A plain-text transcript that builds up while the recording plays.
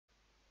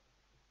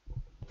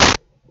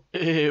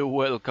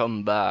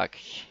Welcome back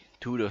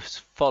to the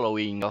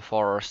following of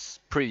our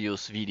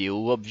previous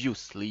video,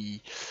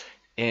 obviously,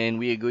 and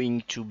we are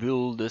going to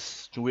build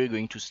this. We're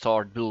going to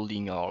start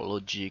building our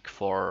logic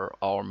for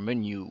our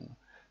menu.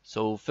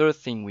 So first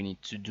thing we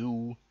need to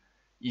do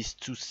is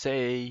to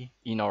say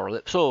in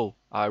our so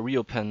I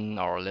reopen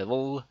our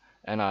level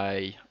and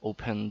I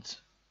opened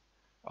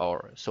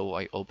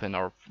I open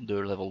the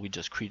level we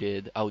just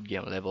created, out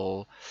game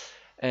level,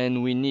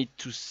 and we need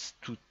to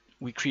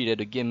we created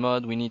a game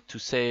mode. We need to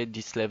set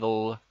this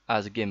level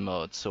as a game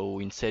mode. So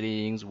in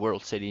settings,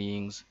 world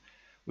settings,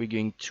 we're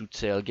going to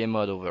tell game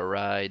mode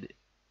override.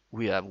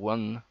 We have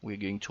one. We're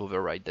going to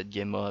override that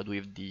game mode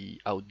with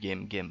the out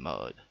game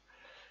mode.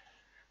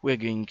 We're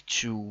going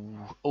to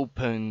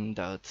open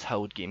that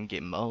out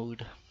game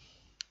mode,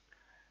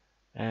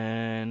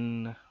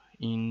 and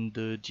in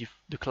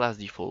the class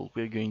default,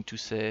 we're going to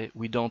say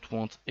we don't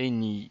want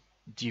any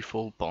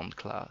default bound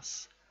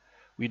class.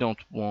 We're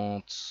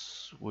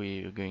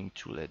going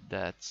to let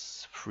that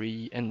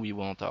free, and we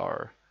want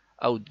our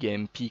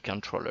outgame P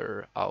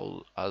controller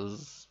out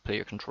as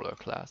player controller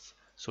class.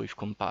 So if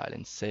compile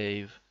and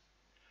save.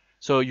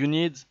 So you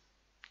need,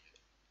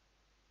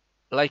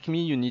 like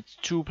me, you need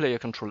two player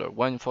controller,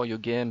 one for your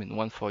game and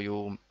one for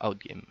your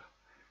outgame.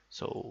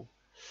 So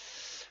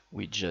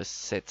we just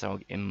set our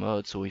game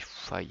mode, so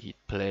if I hit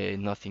play,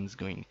 nothing's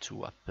going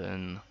to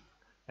happen,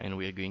 and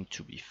we're going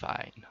to be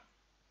fine.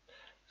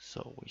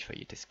 So if I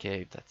hit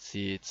escape, that's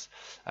it.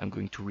 I'm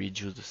going to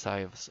reduce the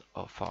size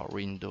of our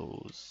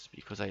windows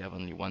because I have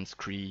only one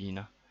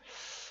screen.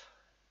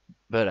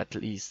 But at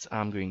least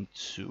I'm going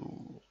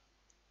to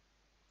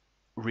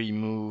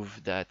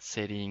remove that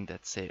setting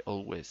that say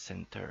always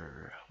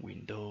center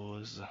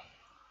windows,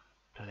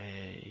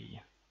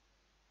 play.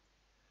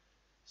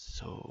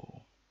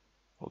 So,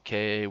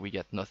 okay, we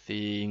got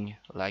nothing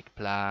like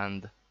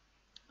planned.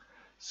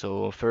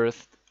 So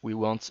first we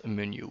want a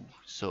menu.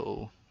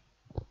 So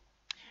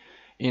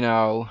in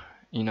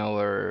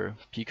our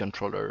P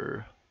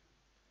controller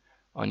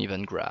on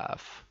event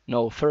graph.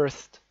 No,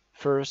 first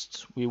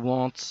we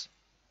want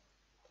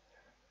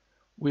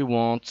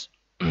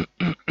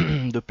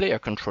the player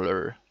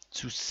controller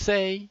to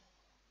say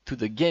to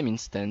the game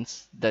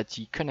instance that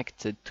he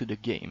connected to the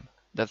game.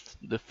 That's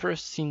the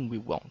first thing we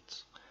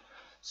want.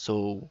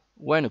 So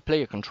when a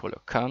player controller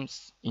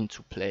comes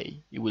into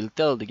play, it will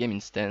tell the game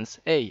instance,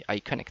 hey, I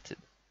connected.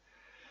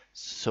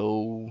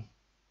 So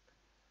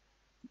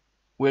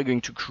we're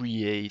going to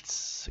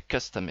create a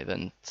custom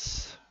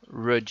event,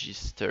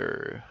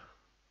 register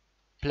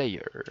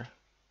player,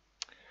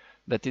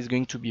 that is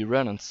going to be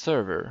run on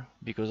server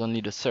because only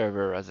the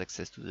server has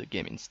access to the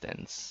game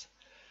instance.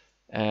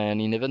 And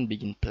in event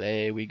begin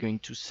play, we're going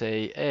to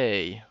say,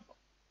 hey,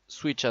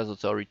 switch as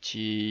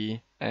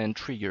authority and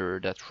trigger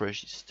that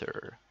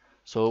register.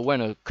 So when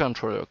a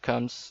controller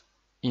comes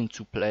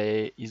into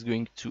play, it's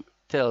going to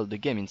tell the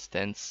game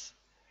instance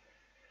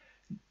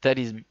that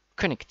is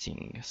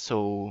connecting.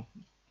 So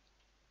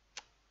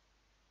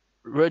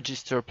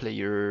register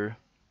player,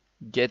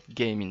 get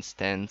game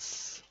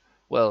instance.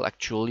 Well,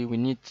 actually,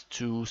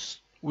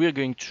 we're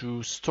going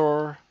to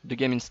store the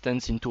game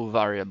instance into a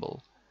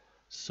variable.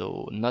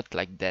 So not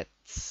like that.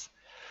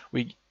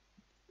 We're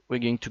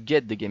going to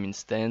get the game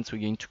instance,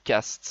 we're going to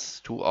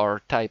cast to our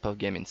type of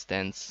game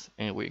instance,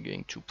 and we're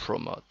going to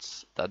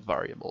promote that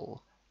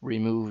variable.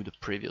 Remove the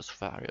previous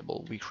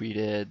variable we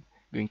created,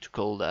 going to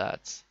call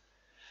that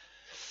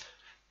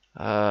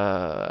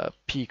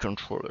P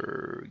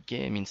controller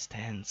game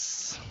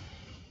instance.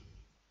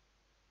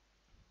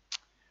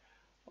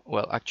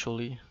 Well,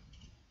 actually,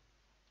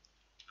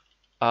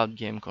 out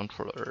game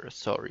controller,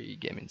 sorry,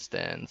 game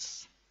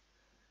instance.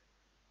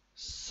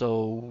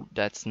 So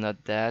that's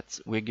not that.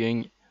 We're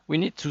going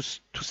to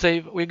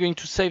save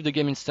the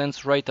game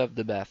instance right off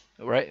the bat.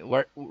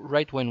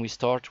 Right when we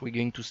start, we're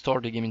going to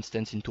store the game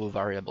instance into a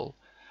variable.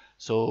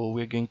 So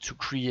we're going to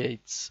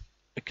create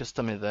a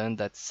custom event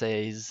that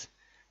says,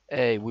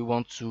 hey, we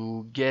want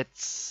to get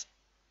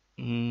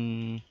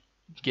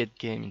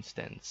game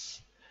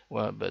instance.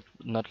 Well, but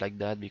not like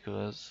that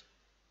because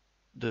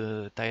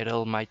the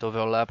title might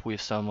overlap with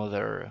some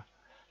other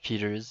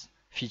features.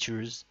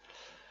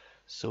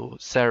 So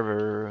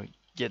server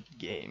get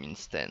game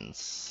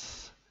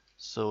instance.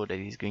 So that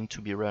is going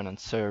to be run on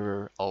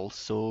server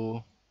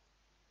also.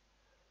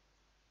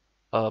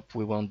 Up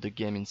we want the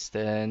game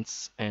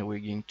instance, and we're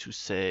going to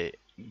say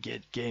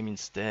get game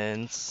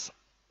instance,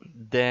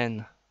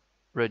 then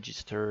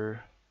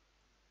register.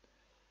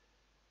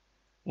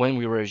 When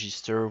we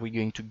register, we're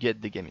going to get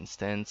the game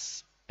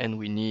instance,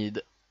 and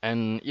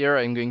here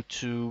I'm going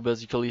to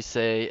basically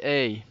say,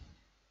 hey,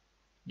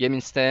 game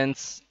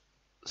instance,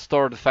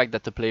 store the fact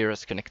that the player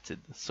is connected.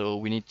 So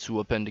we need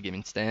to open the game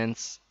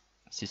instance,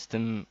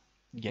 system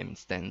game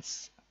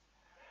instance,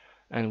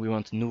 and we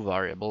want a new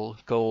variable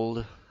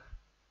called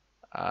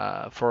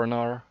for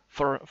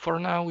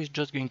now we're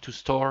just going to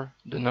store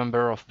the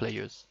number of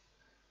players.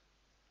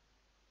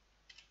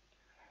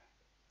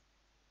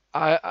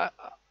 I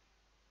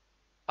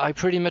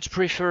pretty much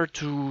prefer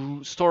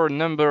to store a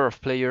number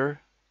of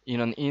player in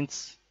an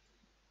int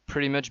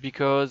pretty much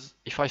because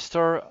if I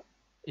store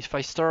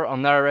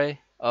an array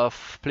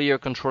of player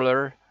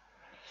controller,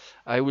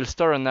 I will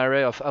store an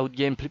array of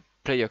outgame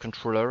player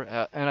controller,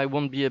 and I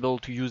won't be able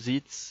to use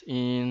it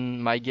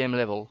in my game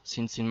level,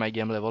 since in my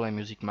game level I'm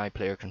using my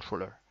player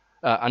controller.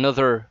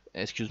 Another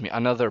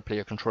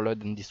player controller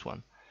than this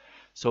one.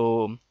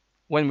 So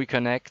when we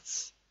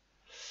connect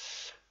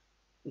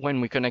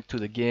to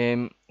the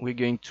game, we're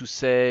going to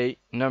say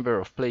number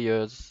of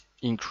players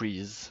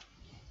increase,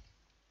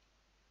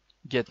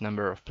 get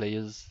number of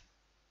players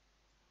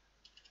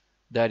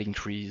that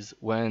increase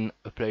when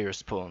a player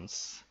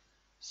spawns.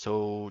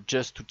 So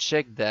just to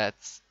check that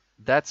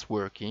that's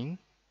working,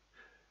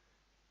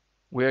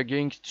 we're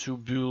going to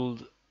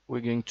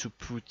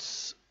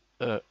put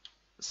a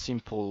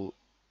simple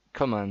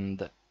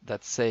command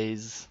that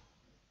says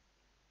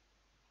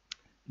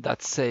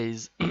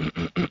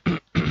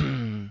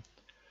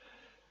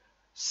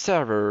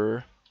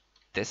server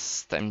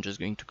test. I'm just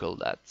going to call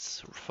that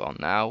for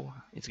now.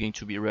 It's going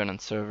to be run on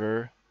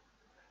server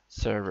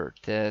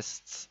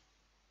tests.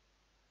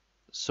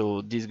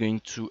 So this is going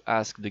to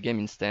ask the game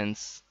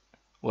instance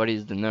what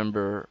is the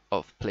number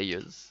of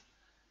players,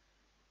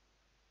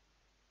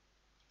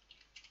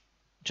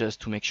 just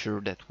to make sure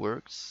that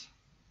works.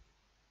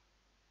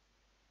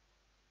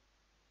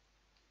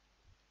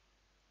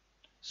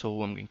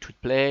 So I'm going to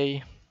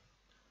play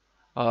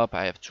up.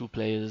 I have 2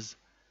 players.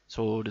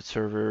 So the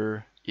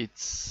server,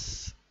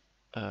 it's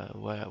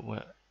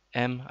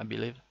M, I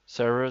believe.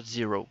 Server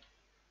 0,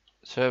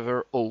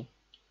 server O.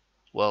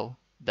 Well,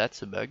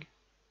 that's a bug.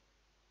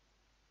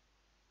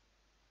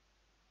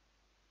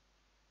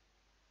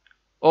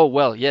 Oh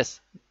well,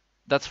 yes,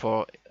 that's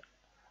for,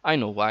 I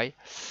know why.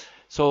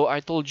 So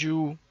I told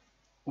you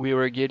we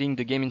were getting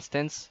the game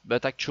instance,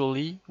 but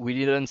actually we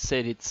didn't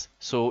set it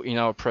so in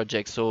our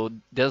project. So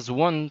there's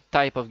one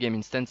type of game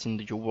instance in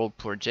your world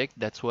project.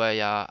 That's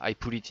why I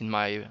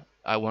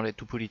wanted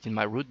to put it in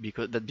my root,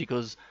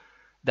 because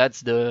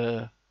that's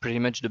the pretty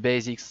much the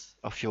basics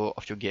of your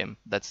game.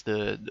 That's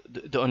the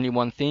only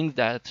one thing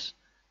that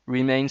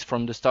remains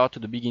from the start to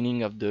the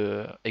beginning of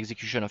the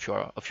execution of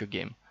your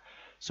game.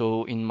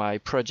 So in my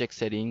project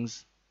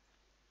settings,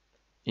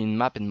 in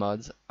map and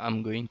mods,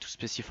 I'm going to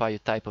specify a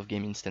type of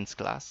game instance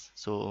class.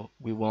 So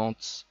we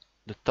want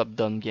the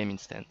top-down game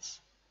instance.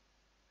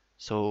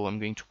 So I'm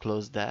going to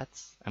close that.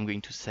 I'm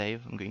going to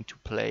save. I'm going to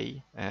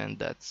play, and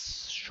that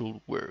should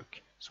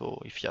work.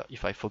 So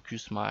if I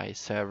focus my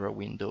server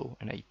window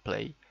and I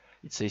play,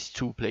 it says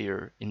 2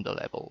 player in the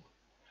level.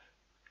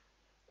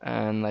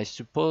 And I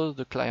suppose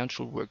the client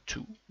should work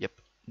too. Yep,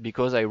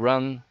 because I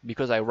run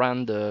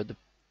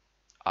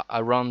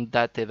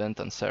that event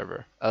on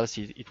server, else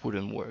it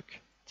wouldn't work.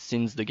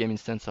 Since the game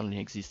instance only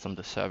exists on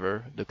the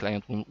server, the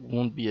client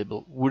wouldn't be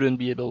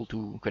able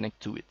to connect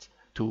to it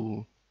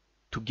to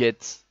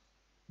get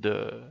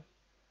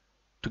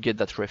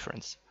that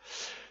reference.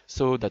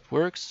 So that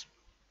works.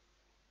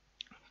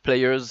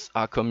 Players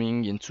are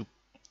coming. I'm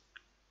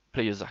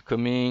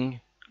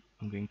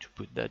going to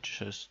put that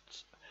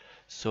just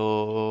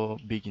so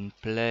begin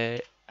play,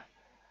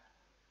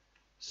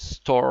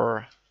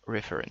 store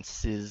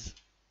references,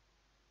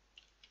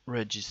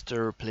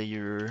 register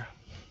player,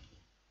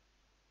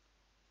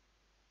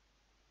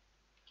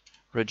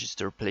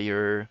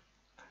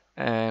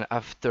 and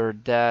after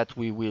that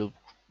we will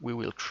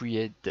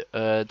create the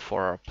HUD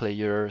for our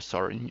players.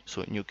 So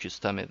new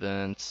custom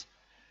events,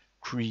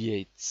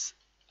 create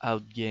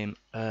outgame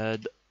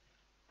HUD,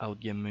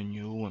 outgame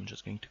menu. I'm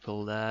just going to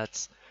call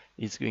that.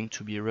 It's going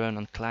to be run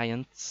on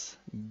clients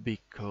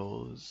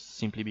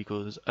simply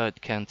because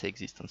HUD can't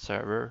exist on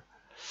server.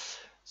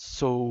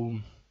 So,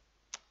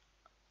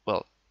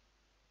 well,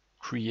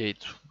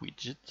 create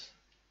widget,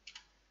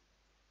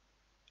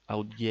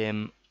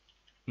 outgame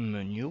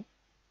menu.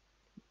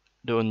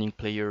 The owning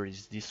player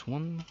is this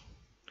one.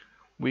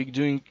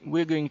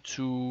 We're going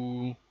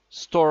to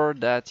store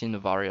that in a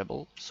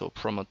variable, so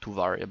promote to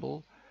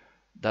variable.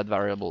 That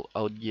variable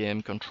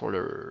outgame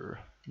controller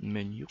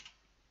menu.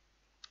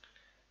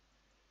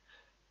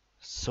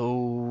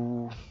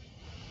 So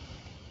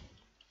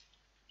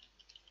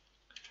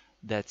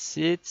that's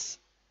it.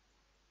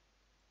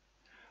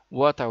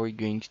 What are we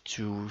going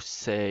to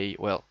say?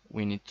 Well,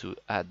 we need to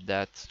add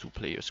that to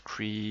player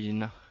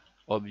screen,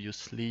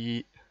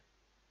 obviously.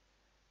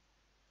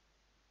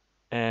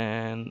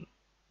 And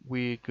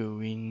we're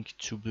going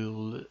to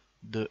build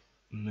the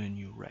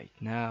menu right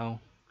now.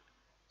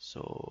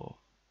 So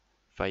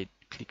if I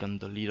click on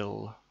the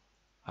little,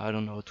 I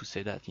don't know how to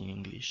say that in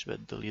English,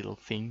 but the little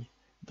thing,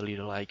 the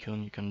little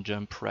icon, you can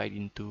jump right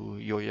into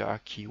your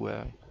hierarchy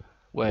where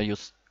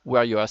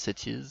your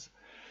asset is.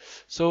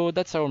 So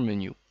that's our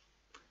menu.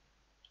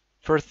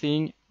 First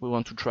thing, we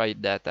want to try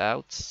that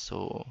out.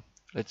 So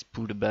let's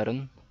put a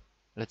button.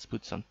 Let's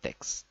put some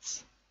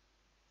text.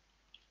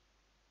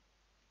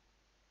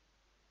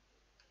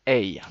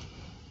 A.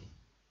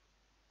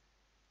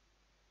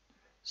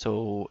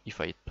 So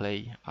if I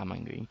play, am I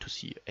going to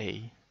see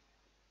A?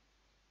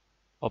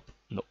 Oh,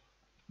 no,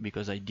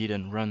 because I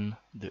didn't run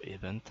the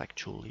event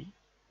actually.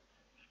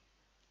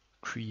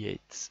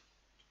 Create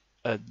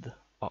add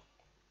or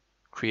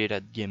create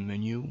a game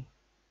menu,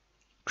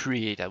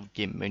 create a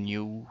game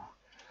menu.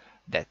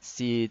 That's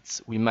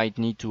it. We might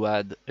need to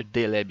add a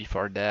delay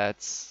before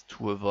that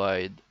to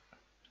avoid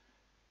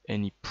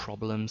any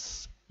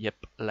problems. Yep,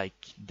 like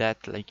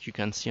that, like you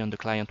can see on the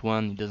client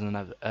one, it doesn't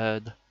have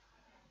add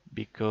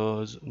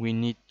because we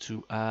need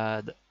to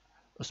add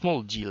a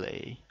small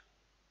delay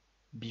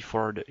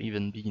before the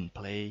even begin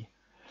play,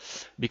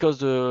 because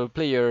the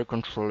player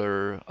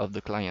controller of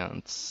the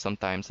client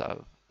sometimes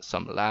have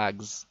some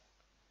lags,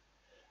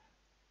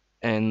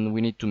 and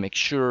we need to make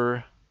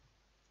sure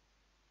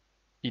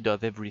it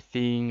does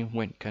everything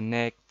when it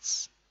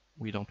connects.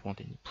 We don't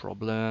want any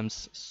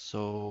problems,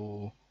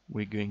 so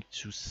we're going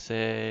to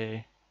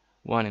say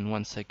 1 and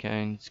 1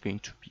 second. It's going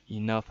to be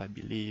enough, I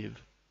believe.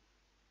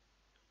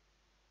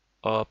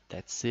 Up,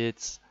 that's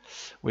it.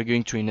 We're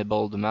going to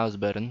enable the mouse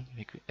button,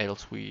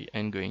 else we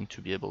ain't going to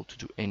be able to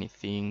do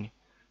anything.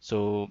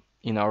 So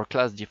in our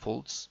class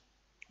defaults,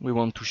 we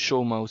want to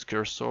show mouse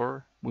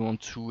cursor, we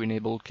want to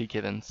enable click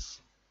events.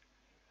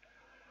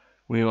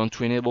 We want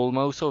to enable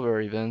mouse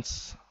over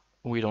events.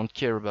 We don't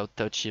care about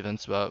touch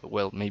events, but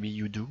well, maybe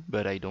you do,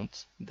 but I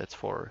don't. That's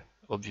for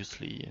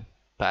obviously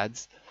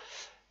pads.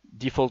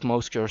 Default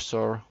mouse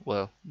cursor,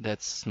 well,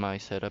 that's my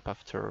setup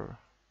after.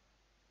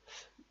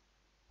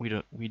 We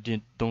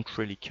don't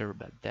really care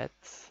about that.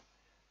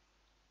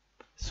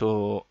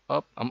 So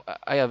up,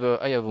 I have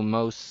a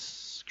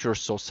mouse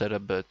cursor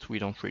setup, but we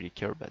don't really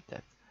care about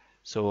that.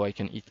 So I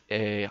can hit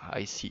A,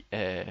 I see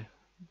A.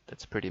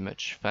 That's pretty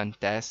much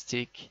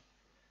fantastic.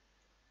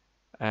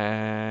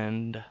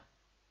 And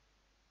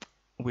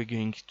we're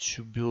going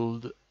to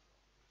build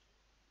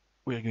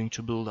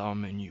our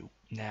menu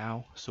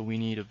now. So we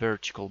need a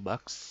vertical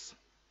box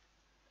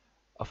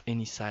of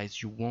any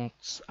size you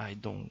want.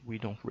 We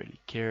don't really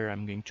care.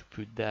 I'm going to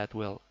put that,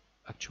 well,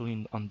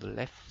 actually on the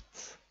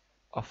left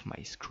of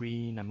my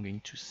screen. I'm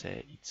going to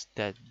say it's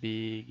that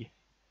big.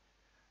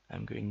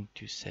 I'm going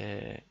to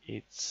say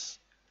it's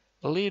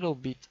a little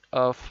bit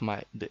off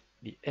the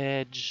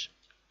edge,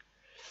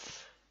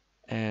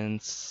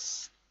 and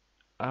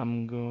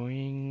I'm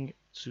going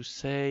to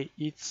say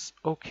it's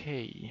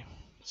okay.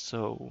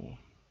 So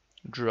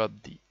drop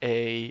the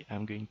A,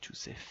 I'm going to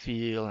say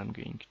fill, I'm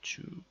going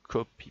to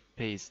copy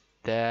paste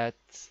that.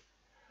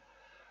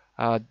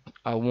 I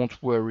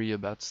won't worry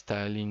about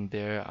styling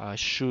there. I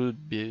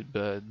should be,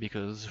 but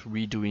because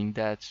redoing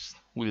that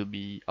will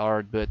be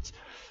hard, but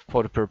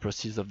for the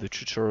purposes of the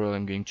tutorial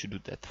I'm going to do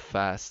that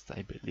fast,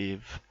 I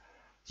believe.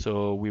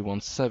 So we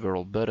want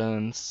several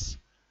buttons.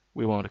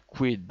 We want a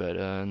quit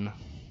button.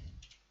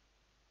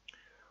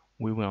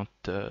 We want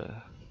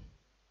a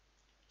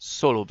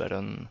solo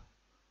button.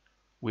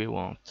 We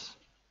want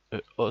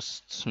a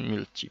host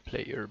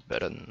multiplayer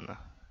button.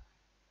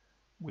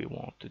 We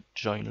want a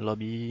join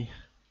lobby.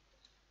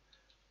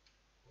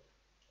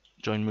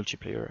 Join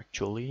multiplayer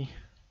actually.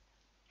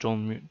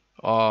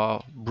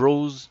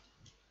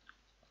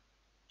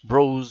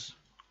 Browse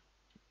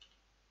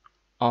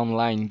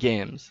online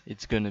games.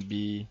 It's gonna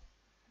be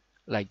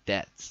like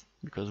that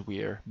because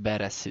we're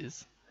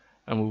badasses.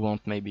 And we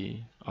want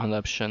maybe an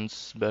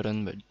options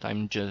button, but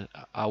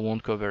I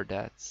won't cover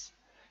that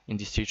in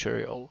this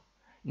tutorial.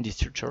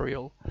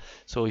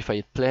 So if I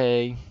hit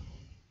play,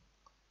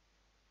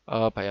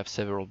 up, I have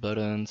several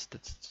buttons.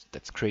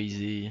 That's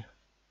crazy.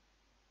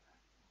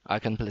 I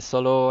can play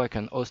solo. I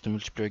can host a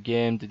multiplayer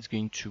game. There's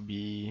going to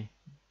be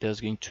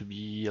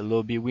a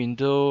lobby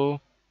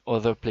window.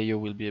 Other player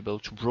will be able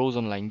to browse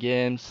online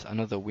games.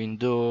 Another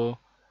window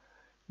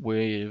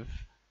with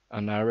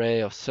an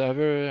array of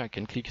server. I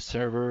can click a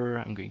server.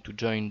 I'm going to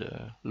join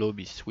the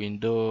lobbies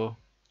window.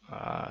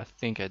 I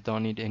think I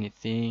don't need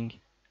anything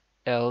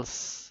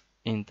else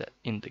in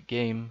the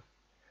game.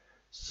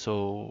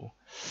 So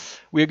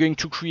we're going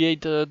to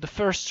create the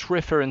first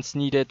reference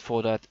needed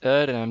for that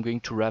HUD, and I'm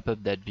going to wrap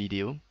up that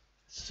video.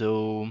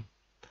 So,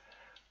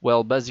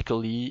 well,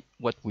 basically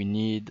what we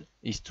need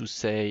is to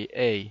say,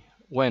 hey,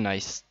 when I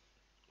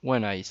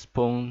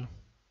spawn,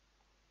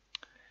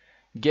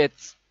 get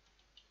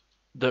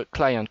the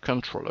client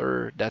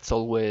controller, that's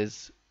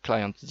always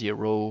client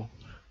 0,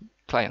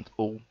 client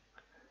O,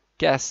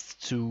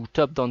 cast to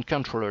top-down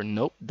controller,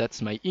 nope,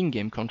 that's my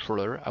in-game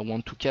controller, I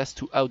want to cast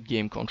to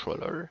out-game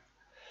controller.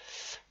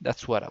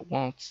 That's what I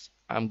want.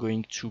 I'm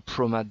going to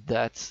promote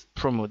that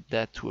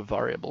to a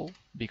variable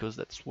because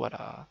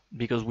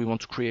because we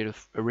want to create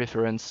a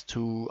reference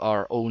to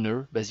our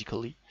owner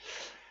basically.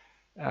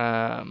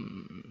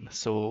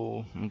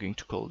 So I'm going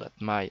to call that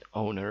my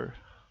owner.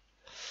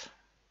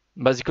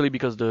 Basically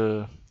because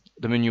the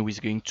menu is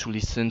going to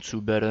listen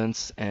to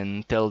buttons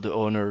and tell the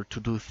owner to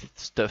do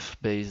stuff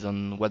based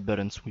on what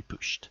buttons we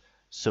pushed.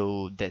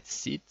 So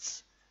that's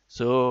it.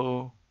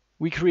 So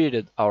we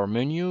created our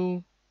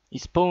menu.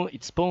 It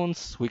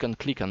spawns, we can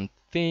click on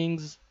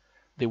things,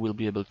 they will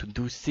be able to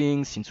do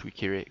things since we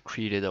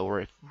created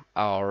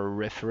our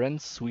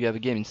reference. We have a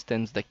game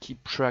instance that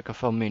keep track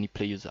of how many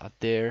players are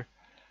there.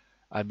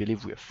 I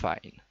believe we're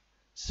fine.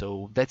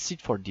 So that's it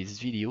for this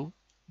video.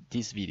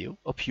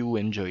 Hope you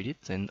enjoyed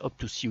it and hope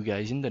to see you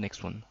guys in the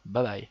next one.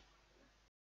 Bye bye.